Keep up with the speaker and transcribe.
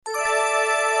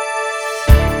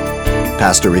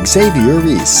Pastor Xavier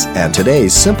Reese, and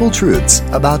today's simple truths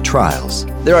about trials.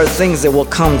 There are things that will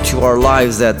come to our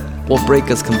lives that will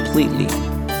break us completely,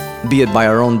 be it by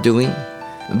our own doing,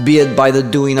 be it by the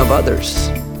doing of others,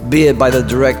 be it by the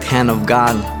direct hand of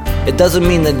God. It doesn't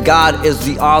mean that God is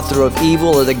the author of evil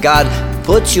or that God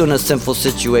puts you in a sinful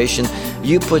situation.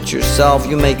 You put yourself,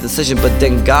 you make the decision, but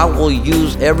then God will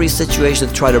use every situation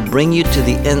to try to bring you to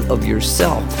the end of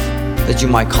yourself that you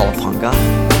might call upon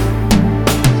God.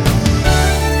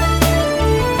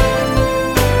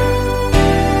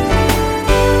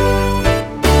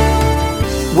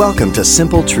 Welcome to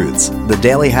Simple Truths, the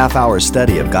daily half-hour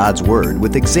study of God's Word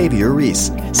with Xavier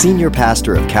Reese, Senior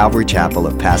Pastor of Calvary Chapel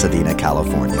of Pasadena,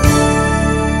 California.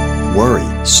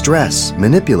 Worry, stress,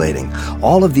 manipulating,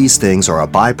 all of these things are a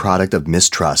byproduct of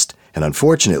mistrust, and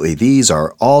unfortunately these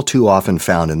are all too often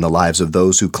found in the lives of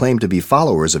those who claim to be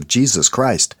followers of Jesus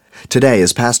Christ. Today,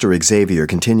 as Pastor Xavier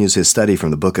continues his study from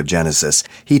the book of Genesis,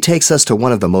 he takes us to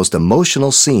one of the most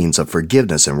emotional scenes of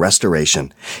forgiveness and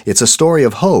restoration. It's a story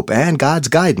of hope and God's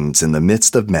guidance in the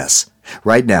midst of mess.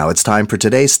 Right now, it's time for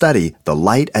today's study, The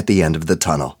Light at the End of the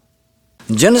Tunnel.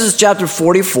 Genesis chapter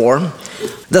 44,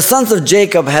 the sons of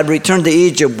Jacob had returned to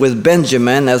Egypt with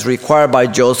Benjamin as required by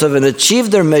Joseph and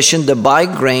achieved their mission to buy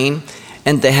grain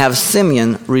and to have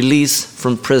Simeon released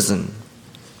from prison.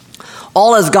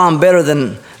 All has gone better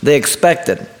than they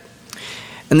expected,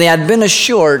 and they had been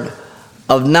assured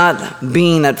of not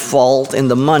being at fault in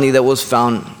the money that was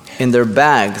found in their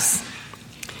bags.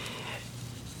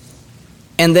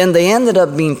 And then they ended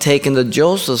up being taken to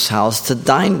Joseph's house to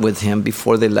dine with him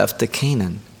before they left to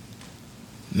Canaan.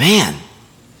 Man,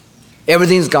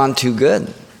 everything's gone too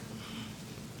good.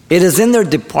 It is in their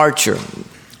departure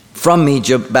from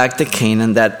Egypt back to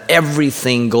Canaan that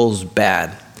everything goes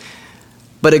bad.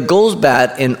 But it goes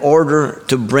bad in order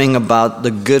to bring about the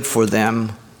good for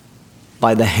them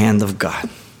by the hand of God.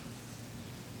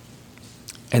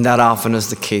 And that often is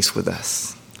the case with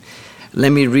us. Let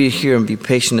me read here and be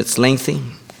patient. It's lengthy,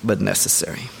 but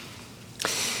necessary.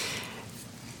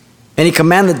 And he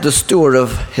commanded the steward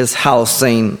of his house,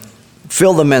 saying,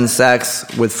 "Fill the men's sacks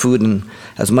with food and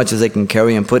as much as they can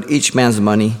carry, and put each man's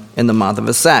money in the mouth of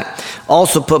his sack.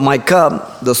 Also put my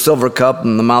cup, the silver cup,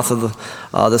 in the mouth of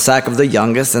the sack of the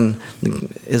youngest, and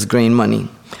his grain money."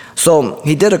 So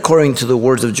he did according to the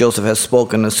words of Joseph had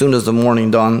spoken. As soon as the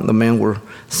morning dawned, the men were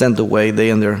sent away, they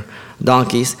and their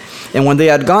donkeys. And when they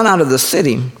had gone out of the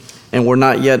city and were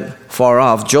not yet far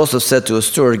off, Joseph said to his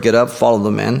steward, "Get up, follow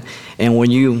the men, and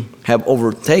when you have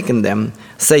overtaken them,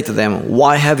 say to them,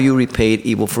 'Why have you repaid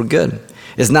evil for good?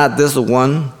 Is not this the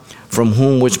one from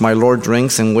whom which my Lord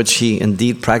drinks, in which he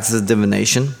indeed practices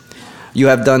divination? You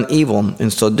have done evil in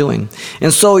so doing.'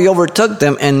 And so he overtook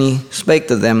them, and he spake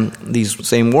to them these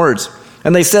same words.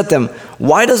 And they said to him,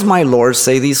 'Why does my Lord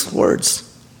say these words?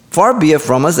 Far be it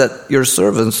from us that your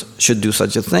servants should do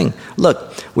such a thing.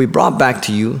 Look, we brought back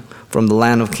to you from the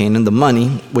land of Canaan the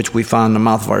money which we found in the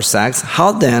mouth of our sacks.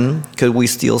 How then could we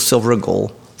steal silver and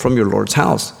gold from your Lord's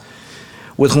house?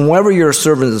 With whomever your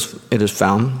servant it is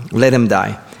found, let him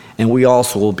die, and we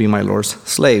also will be my Lord's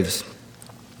slaves.'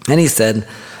 And he said,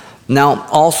 'Now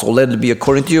also let it be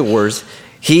according to your words.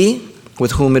 He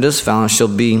with whom it is found shall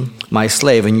be my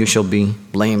slave, and you shall be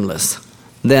blameless.'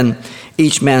 Then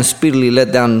each man speedily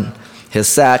let down his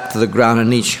sack to the ground,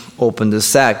 and each opened his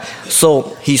sack.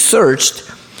 So he searched.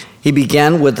 He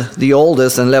began with the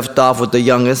oldest and left off with the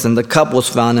youngest, and the cup was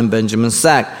found in Benjamin's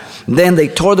sack. Then they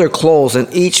tore their clothes, and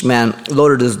each man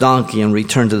loaded his donkey and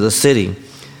returned to the city.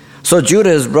 So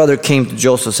Judah his brother came to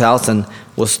Joseph's house, and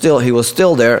he was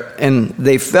still there, and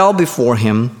they fell before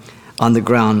him on the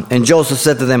ground. And Joseph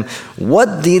said to them,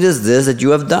 'What deed is this that you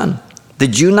have done?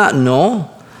 Did you not know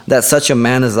that such a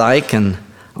man as I can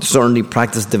certainly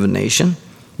practice divination?'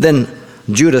 Then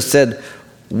Judah said,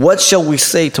 'What shall we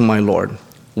say to my Lord?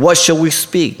 What shall we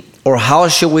speak? Or how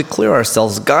shall we clear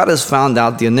ourselves? God has found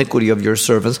out the iniquity of your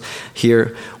servants.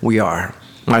 Here we are,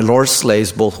 my Lord's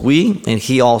slaves, both we and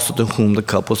he also to whom the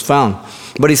cup was found.'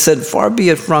 But he said, 'Far be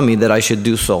it from me that I should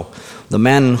do so. The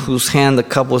man in whose hand the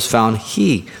cup was found,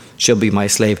 he shall be my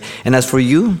slave. And as for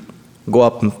you, go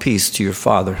up in peace to your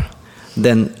father.'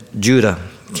 Then Judah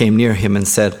came near him and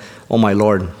said, 'O my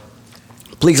Lord,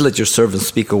 please let your servant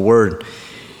speak a word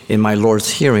in my Lord's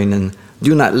hearing, and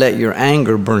do not let your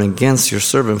anger burn against your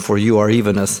servant, for you are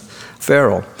even as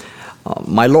Pharaoh.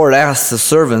 My Lord asked the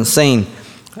servant, saying,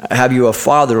 Have you a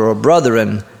father or a brother?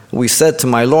 And we said to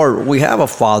my Lord, We have a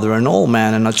father, an old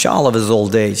man, and a child of his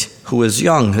old age, who is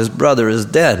young. His brother is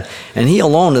dead, and he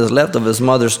alone is left of his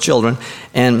mother's children,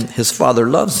 and his father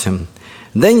loves him.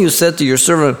 Then you said to your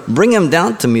servant, Bring him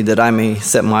down to me, that I may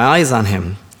set my eyes on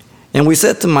him. And we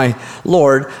said to my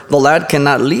Lord, the lad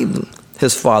cannot leave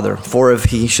his father, for if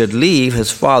he should leave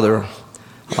his father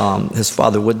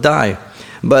would die.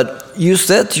 But you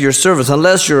said to your servants,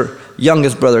 unless your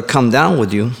youngest brother come down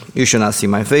with you, you shall not see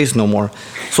my face no more.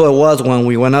 So it was when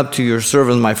we went up to your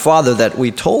servant my father that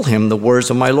we told him the words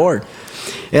of my Lord.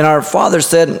 And our father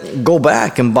said, go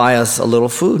back and buy us a little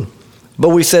food. But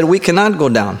we said, we cannot go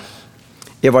down.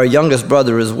 If our youngest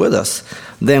brother is with us,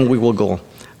 then we will go.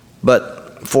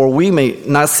 But for we may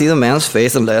not see the man's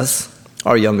face unless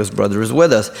our youngest brother is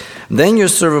with us. Then your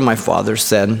servant my father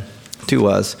said to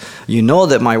us, you know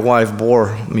that my wife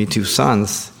bore me 2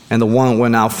 sons, and the one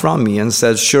went out from me and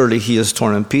said, surely he is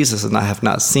torn in pieces, and I have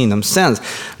not seen him since.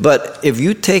 But if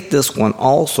you take this one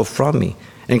also from me,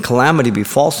 and calamity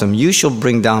befalls him, you shall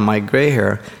bring down my gray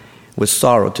hair with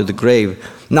sorrow to the grave.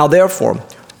 Now therefore,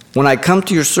 when I come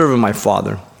to your servant my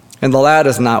father, and the lad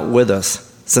is not with us,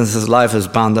 since his life is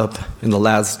bound up in the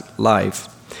lad's life,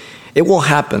 it will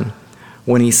happen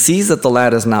when he sees that the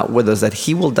lad is not with us, that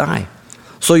he will die.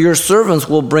 So your servants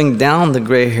will bring down the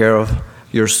gray hair of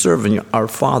your servant, our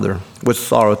father, with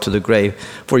sorrow to the grave.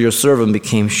 For your servant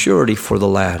became surety for the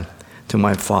lad to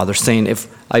my father, saying, if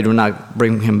I do not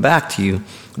bring him back to you,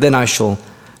 then I shall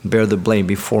bear the blame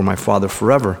before my father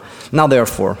forever. Now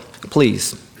therefore,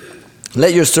 please,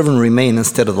 let your servant remain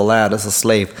instead of the lad as a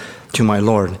slave to my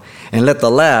Lord, and let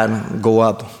the lad go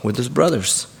up with his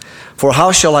brothers. For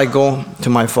how shall I go to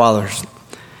my father's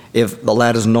if the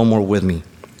lad is no more with me?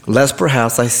 Lest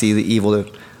perhaps I see the evil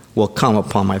that will come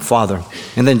upon my father.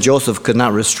 And then Joseph could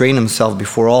not restrain himself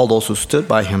before all those who stood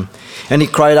by him. And he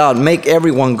cried out, make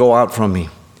everyone go out from me.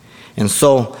 And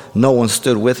so no one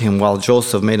stood with him while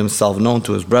Joseph made himself known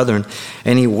to his brethren.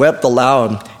 And he wept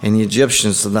aloud, and the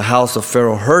Egyptians in the house of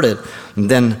Pharaoh heard it. And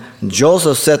then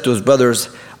Joseph said to his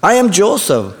brothers, I am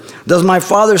Joseph. Does my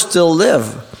father still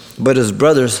live? But his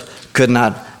brothers could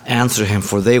not answer him,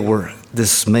 for they were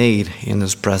dismayed in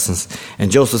his presence.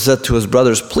 And Joseph said to his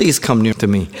brothers, please come near to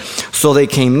me. So they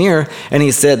came near, and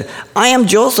he said, I am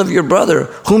Joseph, your brother,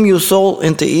 whom you sold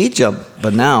into Egypt.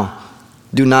 But now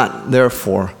do not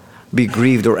therefore be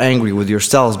grieved or angry with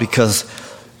yourselves, because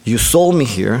you sold me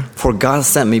here, for God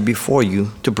sent me before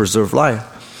you to preserve life.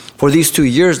 For these 2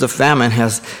 years the famine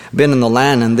has been in the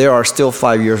land, and there are still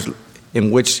 5 years in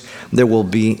which there will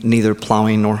be neither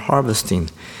plowing nor harvesting.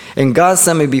 And God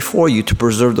sent me before you to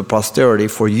preserve the posterity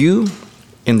for you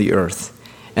in the earth,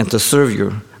 and to serve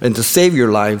you and to save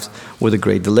your lives with a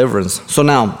great deliverance. So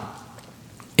now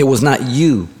it was not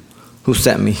you who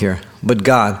sent me here, but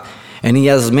God. And he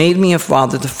has made me a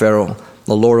father to Pharaoh,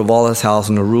 the Lord of all his house,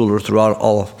 and a ruler throughout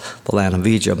all of the land of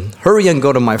Egypt. Hurry and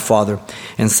go to my father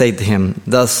and say to him,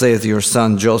 thus saith your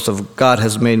son Joseph, God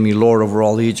has made me Lord over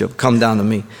all Egypt. Come down to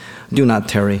me. Do not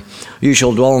tarry. You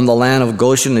shall dwell in the land of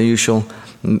Goshen, and you shall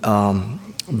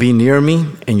be near me,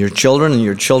 and your children and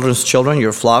your children's children,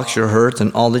 your flocks, your herds,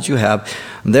 and all that you have.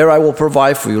 There I will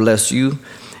provide for you, lest you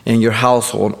and your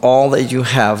household, all that you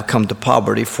have, come to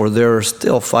poverty, for there are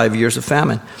still 5 years of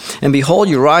famine. And behold,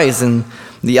 your eyes and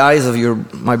the eyes of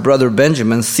my brother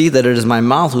Benjamin see that it is my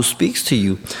mouth who speaks to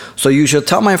you. So you shall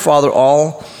tell my father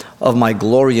all of my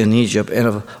glory in Egypt, and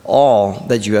of all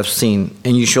that you have seen,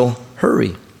 and you shall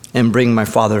hurry and bring my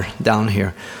father down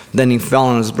here. Then he fell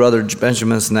on his brother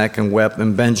Benjamin's neck and wept,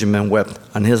 and Benjamin wept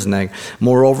on his neck.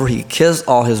 Moreover, he kissed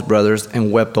all his brothers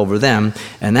and wept over them.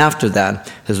 And after that,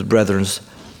 his brethren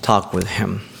talked with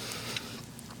him.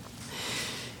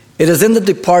 It is in the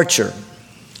departure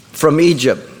from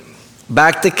Egypt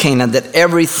back to Canaan that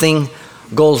everything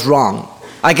goes wrong.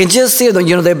 I can just see them,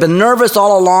 they've been nervous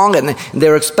all along, and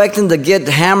they're expecting to get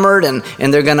hammered, and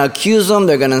they're going to accuse them,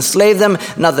 they're going to enslave them.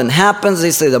 Nothing happens.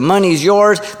 They say the money's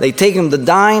yours. They take them to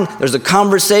dine. There's a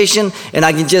conversation, and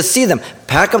I can just see them.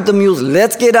 Pack up the mules.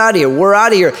 Let's get out of here. We're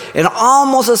out of here. And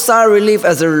almost a sigh of relief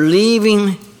as they're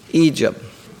leaving Egypt.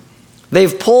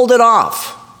 They've pulled it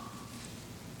off,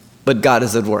 but God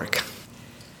is at work.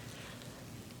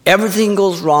 Everything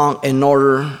goes wrong in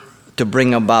order to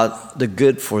bring about the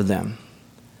good for them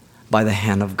by the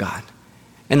hand of God.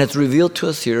 And it's revealed to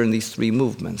us here in these 3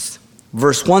 movements.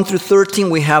 Verse 1 through 13,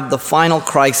 we have the final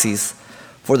crisis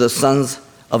for the sons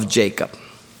of Jacob.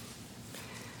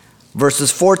 Verses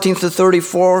 14 to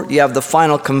 34, you have the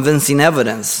final convincing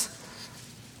evidence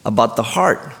about the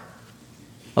heart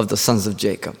of the sons of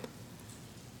Jacob.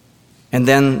 And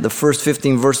then the first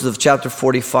 15 verses of chapter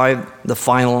 45, the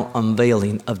final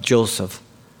unveiling of Joseph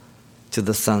to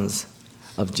the sons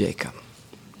of Jacob.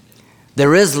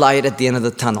 There is light at the end of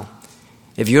the tunnel.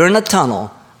 If you're in a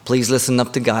tunnel, please listen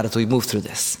up to God as we move through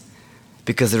this,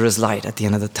 because there is light at the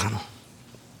end of the tunnel.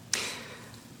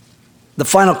 The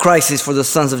final crisis for the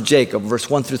sons of Jacob, verse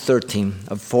 1 through 13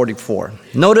 of 44.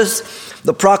 Notice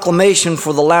the proclamation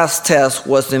for the last test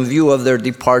was in view of their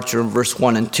departure in verse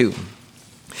 1 and 2.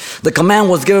 The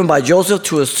command was given by Joseph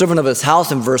to a servant of his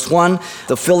house in verse 1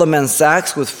 to fill the men's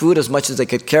sacks with food as much as they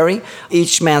could carry.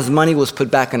 Each man's money was put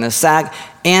back in a sack.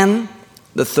 And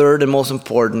the third and most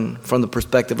important from the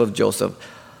perspective of Joseph,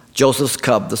 Joseph's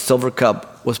cup, the silver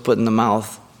cup, was put in the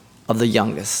mouth of the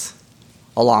youngest,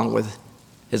 along with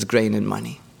his grain and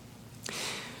money.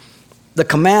 The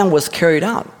command was carried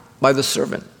out by the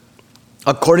servant.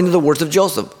 According to the words of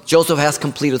Joseph, Joseph has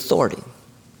complete authority.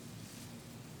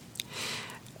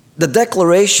 The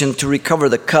declaration to recover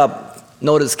the cup,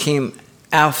 notice, came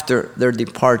after their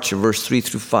departure, verse 3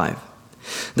 through 5.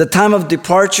 The time of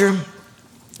departure,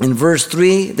 in verse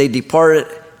 3, they departed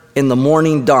in the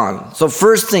morning dawn. So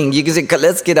first thing, you can say,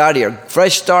 let's get out of here.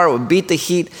 Fresh start, we'll beat the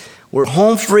heat. We're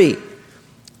home free.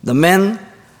 The men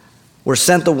were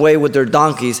sent away with their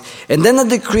donkeys. And then the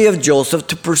decree of Joseph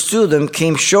to pursue them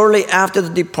came shortly after the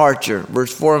departure,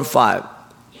 verse 4 and 5.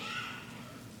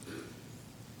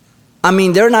 I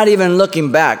mean, they're not even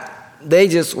looking back. They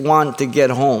just want to get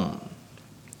home.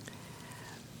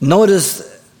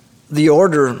 Notice the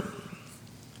order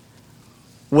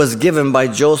was given by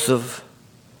Joseph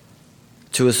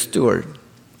to his steward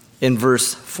in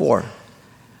verse 4.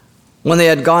 When they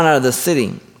had gone out of the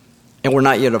city and were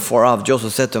not yet afar off,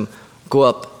 Joseph said to them, "Go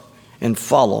up and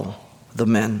follow the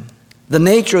men." The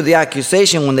nature of the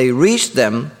accusation when they reached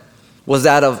them was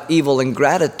that of evil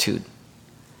ingratitude.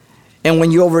 And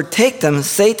when you overtake them,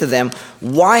 say to them,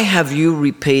 "Why have you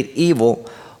repaid evil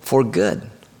for good?"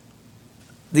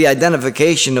 The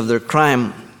identification of their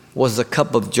crime was the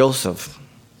cup of Joseph.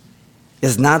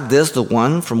 Is not this the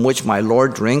one from which my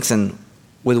Lord drinks and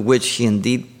with which he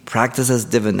indeed practices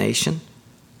divination?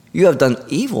 You have done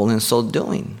evil in so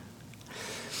doing.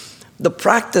 The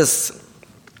practice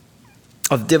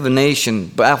of divination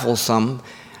baffles some,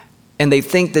 and they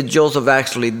think that Joseph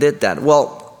actually did that.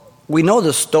 Well, we know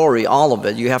the story, all of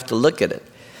it. You have to look at it.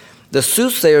 The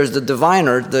soothsayers, the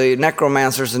diviner, the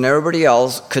necromancers, and everybody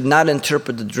else could not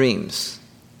interpret the dreams.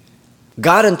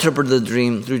 God interpreted the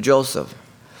dream through Joseph.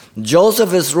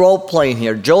 Joseph is role-playing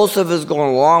here. Joseph is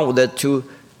going along with it to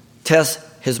test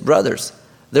his brothers.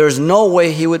 There is no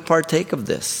way he would partake of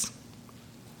this.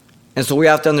 And so we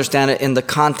have to understand it in the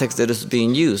context that it's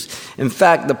being used. In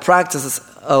fact, the practice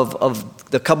of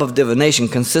the cup of divination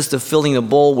consists of filling a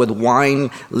bowl with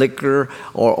wine, liquor,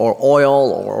 or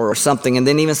oil or something, and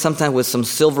then even sometimes with some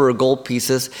silver or gold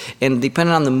pieces. And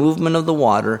depending on the movement of the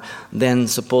water, then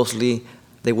supposedly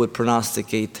they would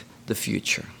prognosticate the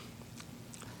future.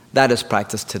 That is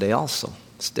practiced today also,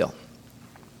 still.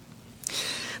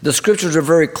 The scriptures are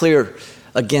very clear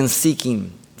against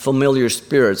seeking familiar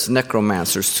spirits,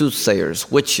 necromancers,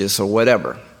 soothsayers, witches, or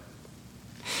whatever.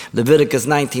 Leviticus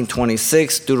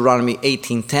 19:26, Deuteronomy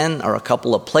 18:10 are a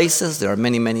couple of places. There are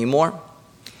many, many more.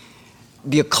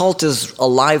 The occult is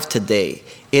alive today.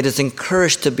 It is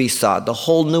encouraged to be sought. The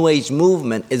whole New Age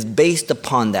movement is based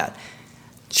upon that.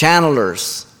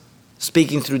 Channelers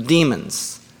speaking through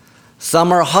demons.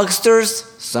 Some are hucksters,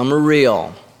 some are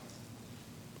real.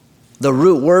 The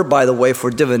root word, by the way, for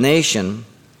divination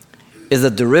is a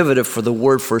derivative for the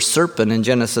word for serpent in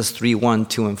Genesis 3:1,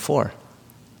 2, and 4.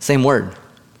 Same word.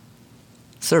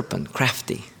 Serpent,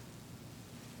 crafty.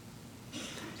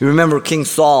 You remember King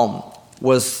Saul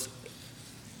was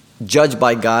judged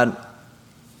by God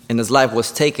and his life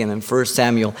was taken in 1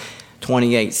 Samuel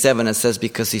 28:7. It says,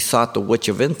 because he sought the witch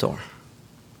of Endor.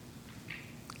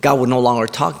 God would no longer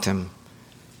talk to him,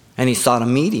 and he sought a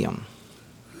medium.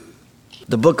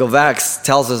 The book of Acts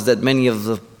tells us that many of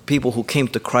the people who came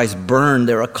to Christ burned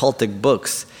their occultic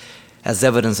books as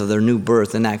evidence of their new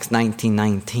birth in Acts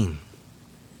 19:19.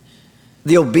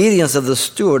 The obedience of the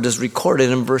steward is recorded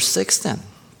in verse 6 then.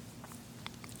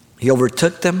 He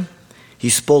overtook them. He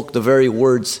spoke the very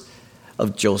words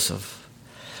of Joseph.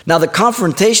 Now the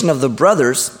confrontation of the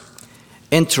brothers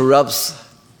interrupts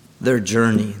their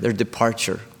journey, their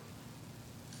departure.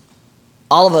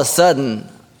 All of a sudden,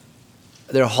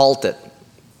 they're halted.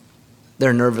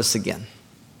 They're nervous again.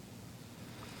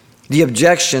 The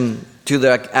objection to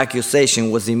the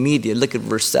accusation was immediate. Look at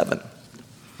verse 7.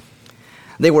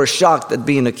 They were shocked at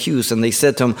being accused, and they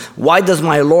said to him, "Why does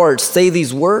my Lord say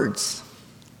these words?"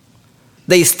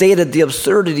 They stated the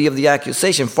absurdity of the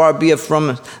accusation. Far be it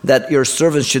from that your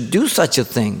servants should do such a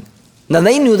thing. Now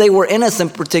they knew they were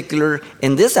innocent, particular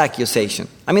in this accusation.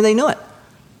 I mean, they knew it.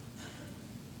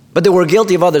 But they were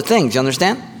guilty of other things, you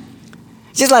understand?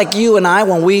 Just like you and I,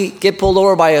 when we get pulled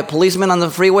over by a policeman on the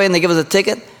freeway and they give us a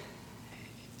ticket,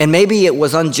 And maybe it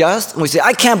was unjust. And we say,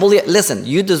 I can't believe it. Listen,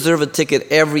 you deserve a ticket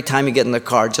every time you get in the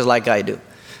car, just like I do.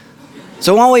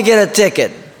 So when we get a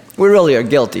ticket, we really are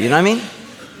guilty. You know what I mean?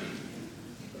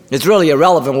 It's really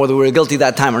irrelevant whether we were guilty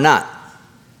that time or not.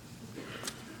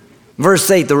 Verse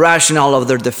 8, the rationale of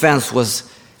their defense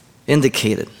was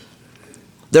indicated.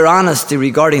 Their honesty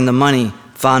regarding the money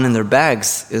found in their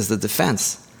bags is the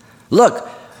defense. Look,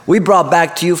 we brought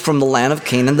back to you from the land of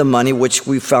Canaan the money which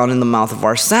we found in the mouth of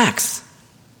our sacks.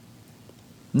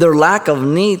 Their lack of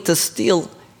need to steal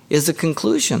is the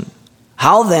conclusion.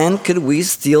 How then could we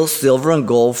steal silver and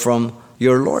gold from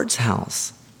your Lord's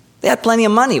house? They had plenty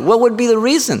of money. What would be the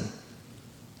reason?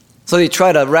 So they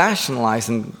try to rationalize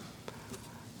and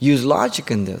use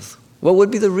logic in this. What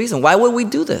would be the reason? Why would we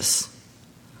do this?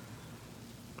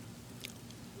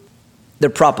 Their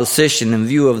proposition in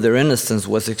view of their innocence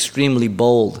was extremely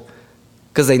bold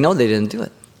because they know they didn't do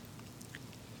it.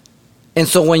 And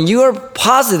so when you're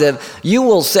positive, you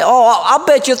will say, oh, I'll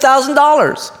bet you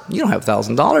 $1,000. You don't have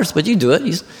 $1,000, but you do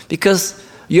it because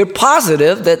you're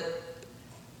positive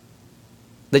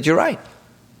that you're right.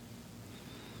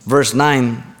 Verse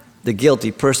 9, the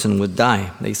guilty person would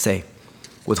die, they say.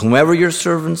 With whomever your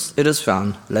servants it is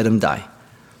found, let him die.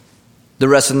 The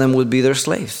rest of them would be their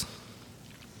slaves.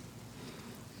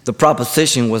 The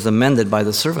proposition was amended by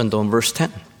the servant, though, in verse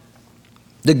 10.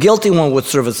 The guilty one would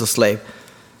serve as a slave.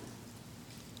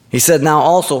 He said, now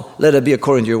also, let it be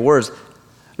according to your words.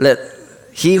 Let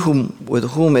he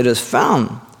with whom it is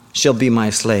found shall be my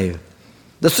slave.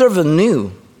 The servant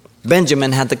knew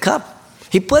Benjamin had the cup.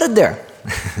 He put it there.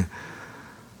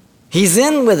 He's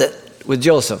in with it, with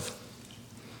Joseph.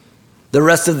 The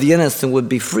rest of the innocent would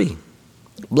be free,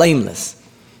 blameless.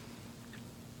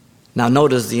 Now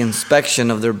notice the inspection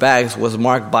of their bags was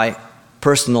marked by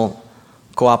personal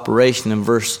cooperation in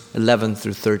verse 11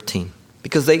 through 13,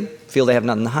 because they feel they have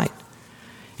nothing to hide.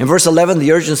 In verse 11,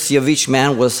 the urgency of each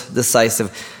man was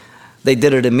decisive. They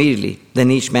did it immediately.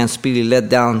 Then each man speedily let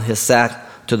down his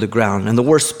sack to the ground. And the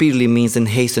word speedily means in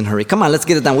haste and hurry. Come on, let's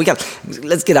get it done.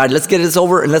 Let's get out. Let's get this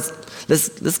over and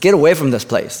let's get away from this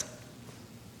place.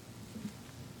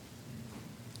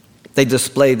 They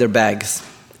displayed their bags,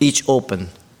 each open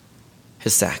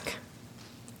his sack.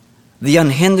 The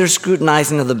unhindered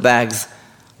scrutinizing of the bags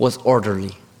was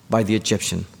orderly by the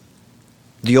Egyptian.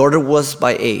 The order was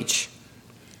by age.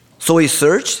 So he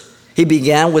searched. He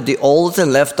began with the oldest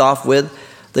and left off with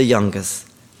the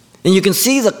youngest. And you can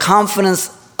see the confidence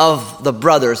of the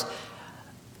brothers.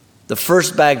 The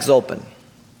first bag's open.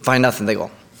 Find nothing, they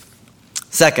go.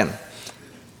 Second,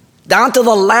 down to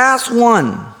the last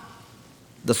one,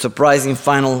 the surprising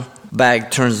final bag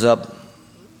turns up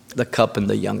the cup in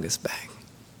the youngest bag.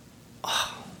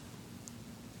 Oh.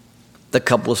 The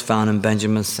cup was found in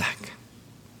Benjamin's sack.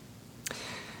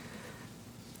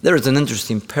 There is an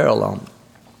interesting parallel.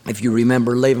 If you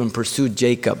remember, Laban pursued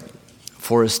Jacob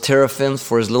for his teraphims,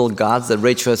 for his little gods that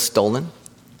Rachel had stolen.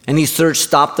 And he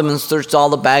stopped them and searched all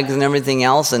the bags and everything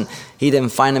else, and he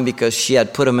didn't find them because she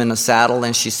had put him in a saddle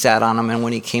and she sat on him. And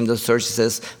when he came to search, he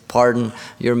says, pardon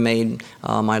your maid,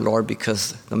 my lord,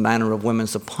 because the manner of women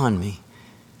is upon me.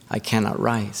 I cannot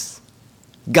rise.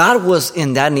 God was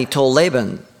in that, and he told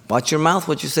Laban, watch your mouth,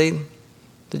 what you say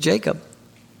to Jacob.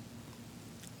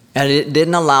 And it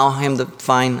didn't allow him to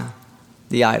find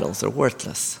the idols. They're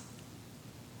worthless.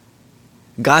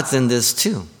 God's in this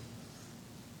too.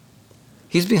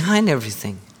 He's behind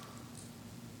everything.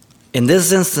 In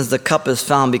this instance, the cup is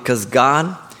found because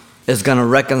God is going to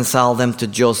reconcile them to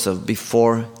Joseph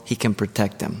before he can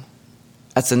protect them.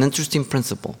 That's an interesting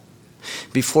principle.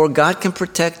 Before God can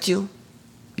protect you,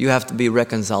 you have to be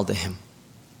reconciled to him.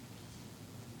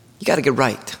 You got to get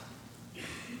right.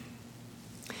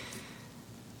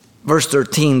 Verse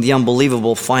 13, the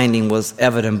unbelievable finding was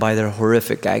evident by their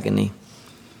horrific agony.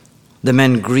 The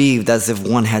men grieved as if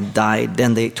one had died.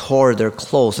 Then they tore their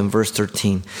clothes in verse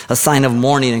 13. A sign of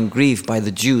mourning and grief by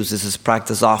the Jews. This is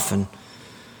practiced often.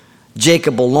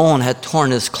 Jacob alone had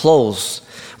torn his clothes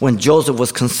when Joseph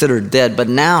was considered dead. But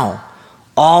now,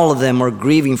 all of them are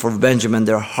grieving for Benjamin.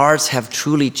 Their hearts have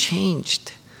truly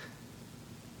changed.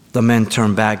 The men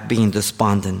turned back, being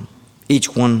despondent.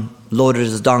 Each one loaded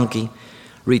his donkey,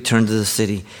 returned to the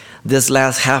city. This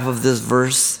last half of this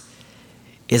verse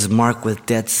is marked with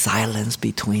dead silence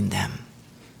between them.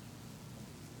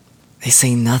 They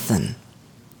say nothing.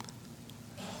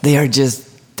 They are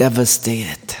just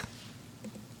devastated.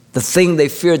 The thing they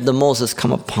feared the most has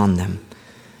come upon them.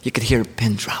 You could hear a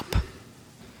pin drop.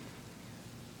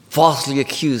 Falsely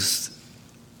accused,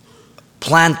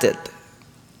 planted.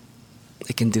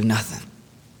 They can do nothing.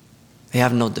 They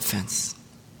have no defense.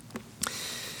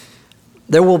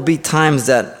 There will be times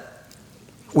that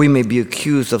we may be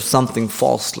accused of something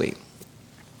falsely.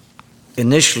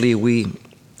 Initially, we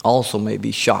also may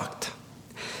be shocked.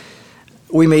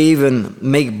 We may even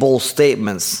make bold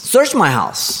statements. Search my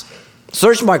house.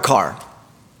 Search my car.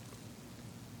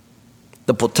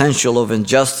 The potential of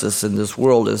injustice in this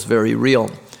world is very real,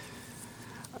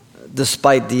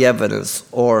 despite the evidence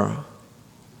or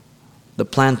the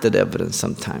planted evidence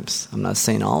sometimes. I'm not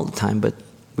saying all the time, but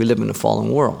we live in a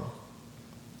fallen world.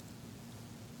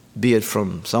 Be it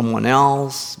from someone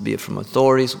else, be it from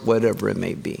authorities, whatever it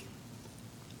may be.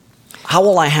 How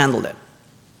will I handle it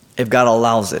if God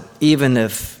allows it, even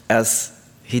if, as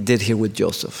he did here with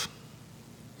Joseph?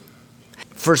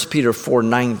 1 Peter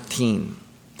 4:19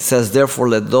 says, therefore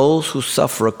let those who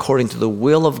suffer according to the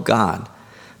will of God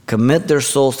commit their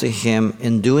souls to him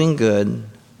in doing good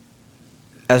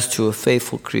as to a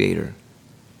faithful creator.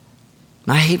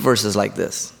 Now, I hate verses like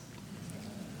this,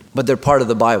 but they're part of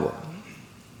the Bible.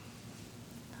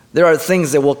 There are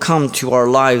things that will come to our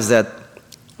lives that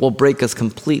will break us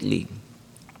completely,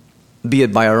 be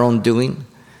it by our own doing,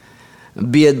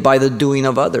 be it by the doing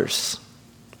of others,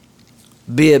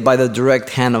 be it by the direct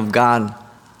hand of God,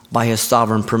 by his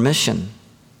sovereign permission.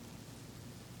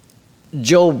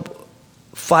 Job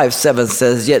 5:7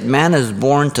 says, yet man is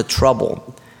born to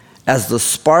trouble as the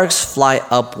sparks fly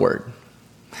upward.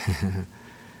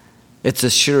 It's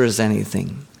as sure as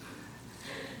anything.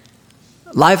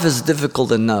 Life is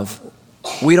difficult enough.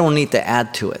 We don't need to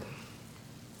add to it.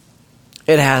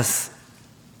 It has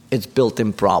its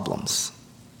built-in problems.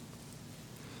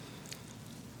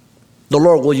 The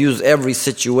Lord will use every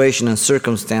situation and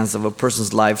circumstance of a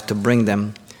person's life to bring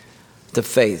them to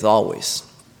faith always.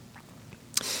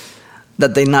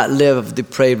 That they not live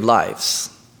depraved lives.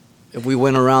 If we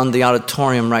went around the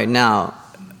auditorium right now,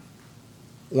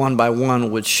 one by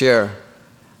one would share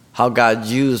how God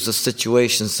used the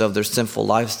situations of their sinful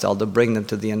lifestyle to bring them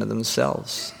to the end of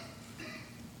themselves.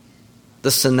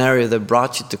 The scenario that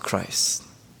brought you to Christ.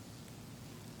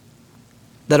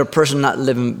 That a person not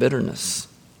live in bitterness.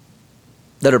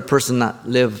 That a person not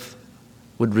live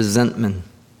with resentment.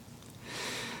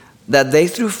 That they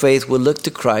through faith will look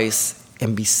to Christ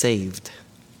and be saved.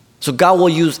 So God will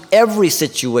use every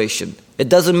situation. It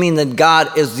doesn't mean that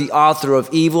God is the author of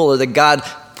evil or that God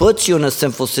puts you in a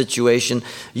sinful situation.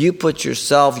 You put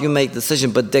yourself, you make the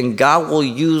decision, but then God will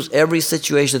use every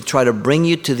situation to try to bring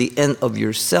you to the end of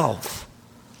yourself.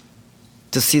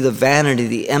 To see the vanity,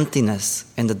 the emptiness,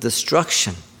 and the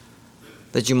destruction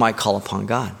that you might call upon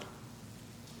God.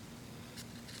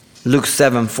 Luke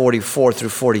 7:44 through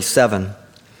 47.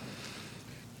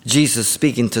 Jesus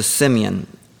speaking to Simeon.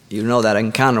 You know that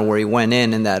encounter where he went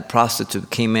in and that prostitute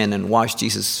came in and washed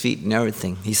Jesus' feet and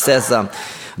everything. He says,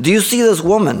 do you see this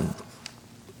woman?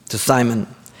 To Simon,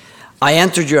 I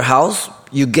entered your house.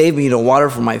 You gave me the water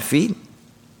for my feet,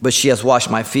 but she has washed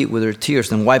my feet with her tears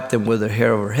and wiped them with her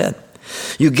hair of her head.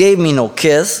 You gave me no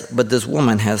kiss, but this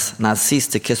woman has not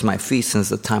ceased to kiss my feet since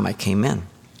the time I came in.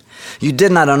 You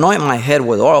did not anoint my head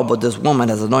with oil, but this woman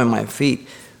has anointed my feet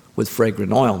with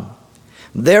fragrant oil.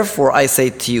 Therefore I say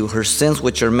to you, her sins,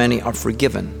 which are many, are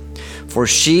forgiven. For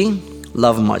she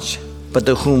loved much, but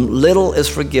to whom little is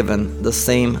forgiven, the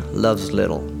same loves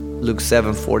little. Luke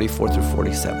 7:44 through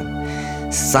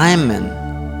 47. Simon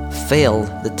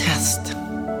failed the test.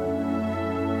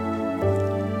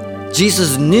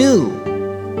 Jesus knew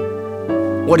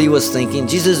what he was thinking.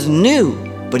 Jesus knew,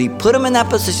 but he put him in that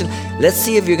position. Let's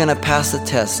see if you're going to pass the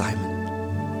test, Simon.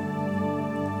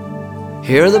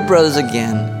 Here are the brothers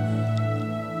again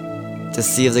to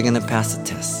see if they're going to pass the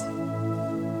test.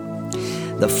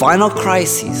 The final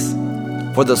crisis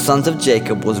for the sons of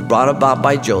Jacob was brought about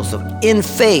by Joseph in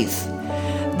faith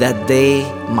that they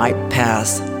might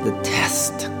pass the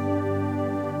test.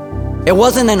 It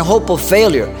wasn't in hope of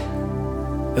failure.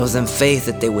 It was in faith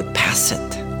that they would pass it.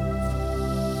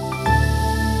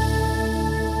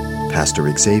 Pastor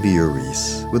Xavier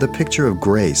Reese with a picture of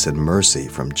grace and mercy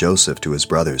from Joseph to his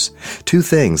brothers. Two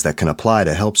things that can apply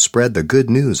to help spread the good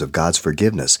news of God's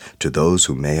forgiveness to those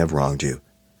who may have wronged you.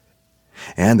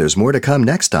 And there's more to come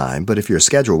next time, but if your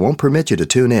schedule won't permit you to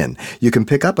tune in, you can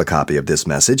pick up a copy of this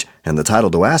message, and the title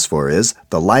to ask for is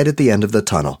The Light at the End of the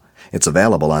Tunnel. It's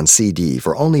available on CD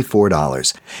for only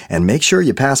 $4. And make sure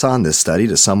you pass on this study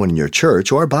to someone in your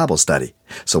church or Bible study.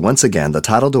 So once again, the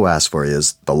title to ask for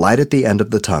is The Light at the End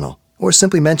of the Tunnel, or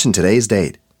simply mention today's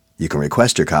date. You can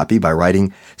request your copy by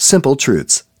writing Simple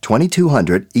Truths,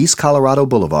 2200 East Colorado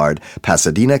Boulevard,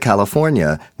 Pasadena,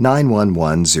 California,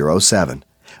 91107.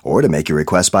 Or to make your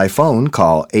request by phone,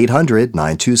 call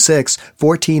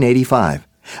 800-926-1485.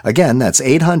 Again, that's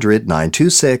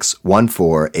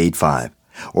 800-926-1485.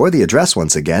 Or the address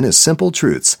once again is Simple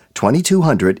Truths,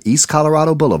 2200 East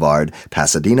Colorado Boulevard,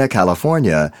 Pasadena,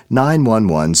 California,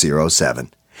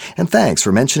 91107. And thanks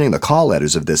for mentioning the call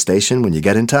letters of this station when you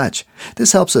get in touch.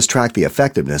 This helps us track the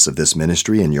effectiveness of this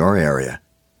ministry in your area.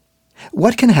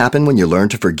 What can happen when you learn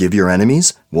to forgive your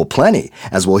enemies? Well, plenty,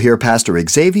 as we'll hear Pastor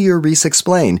Xavier Reese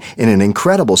explain in an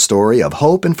incredible story of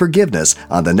hope and forgiveness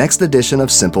on the next edition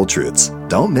of Simple Truths.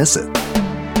 Don't miss it.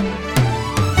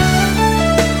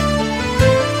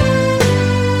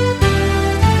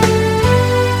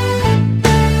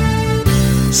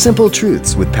 Simple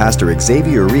Truths with Pastor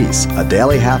Xavier Reese, a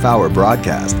daily half-hour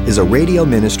broadcast, is a radio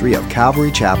ministry of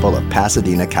Calvary Chapel of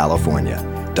Pasadena, California.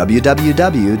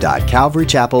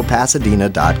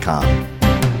 www.calvarychapelpasadena.com.